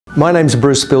My name's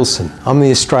Bruce Bilson. I'm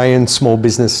the Australian Small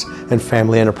Business and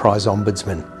Family Enterprise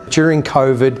Ombudsman. During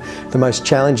COVID, the most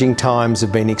challenging times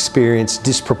have been experienced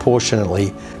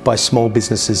disproportionately by small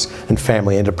businesses and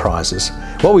family enterprises.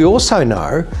 What we also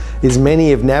know is many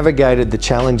have navigated the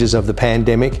challenges of the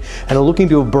pandemic and are looking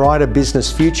to a brighter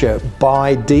business future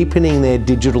by deepening their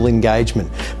digital engagement,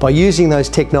 by using those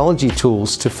technology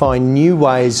tools to find new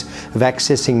ways of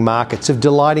accessing markets, of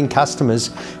delighting customers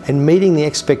and meeting the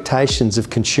expectations of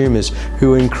consumers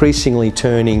who are increasingly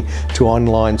turning to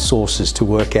online sources to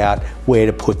work out where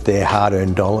to put their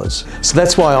hard-earned dollars. So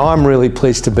that's why I'm really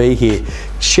pleased to be here,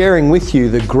 sharing with you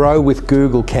the Grow with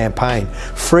Google campaign,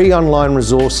 free online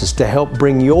resources to help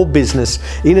bring your business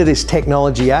into this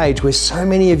technology age where so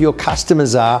many of your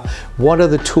customers are. What are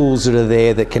the tools that are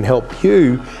there that can help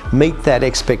you meet that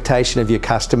expectation of your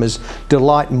customers,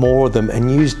 delight more of them,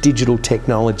 and use digital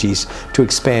technologies to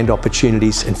expand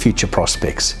opportunities and future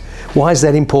prospects? Why is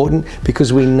that important?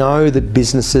 Because we know that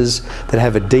businesses that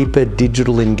have a deeper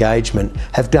digital engagement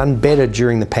have done better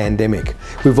during the pandemic.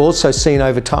 We've also seen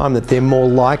over time that they're more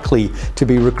likely to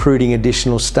be recruiting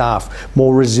additional staff,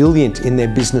 more resilient in their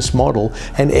business model,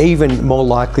 and even more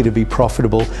likely to be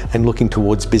profitable and looking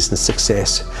towards business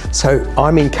success. So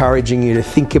I'm encouraging you to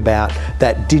think about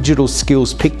that digital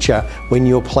skills picture when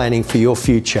you're planning for your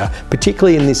future,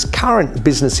 particularly in this current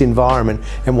business environment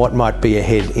and what might be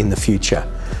ahead in the future.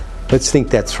 Let's think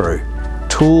that through.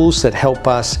 Tools that help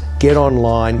us get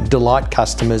online, delight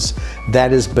customers,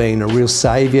 that has been a real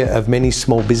saviour of many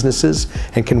small businesses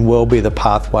and can well be the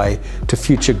pathway to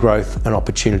future growth and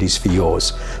opportunities for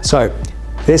yours. So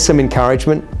there's some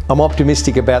encouragement. I'm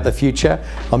optimistic about the future.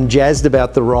 I'm jazzed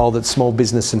about the role that small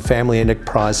business and family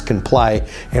enterprise can play,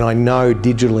 and I know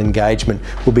digital engagement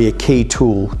will be a key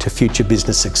tool to future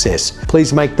business success.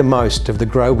 Please make the most of the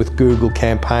Grow with Google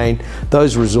campaign.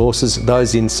 Those resources,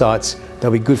 those insights, they'll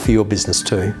be good for your business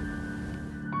too.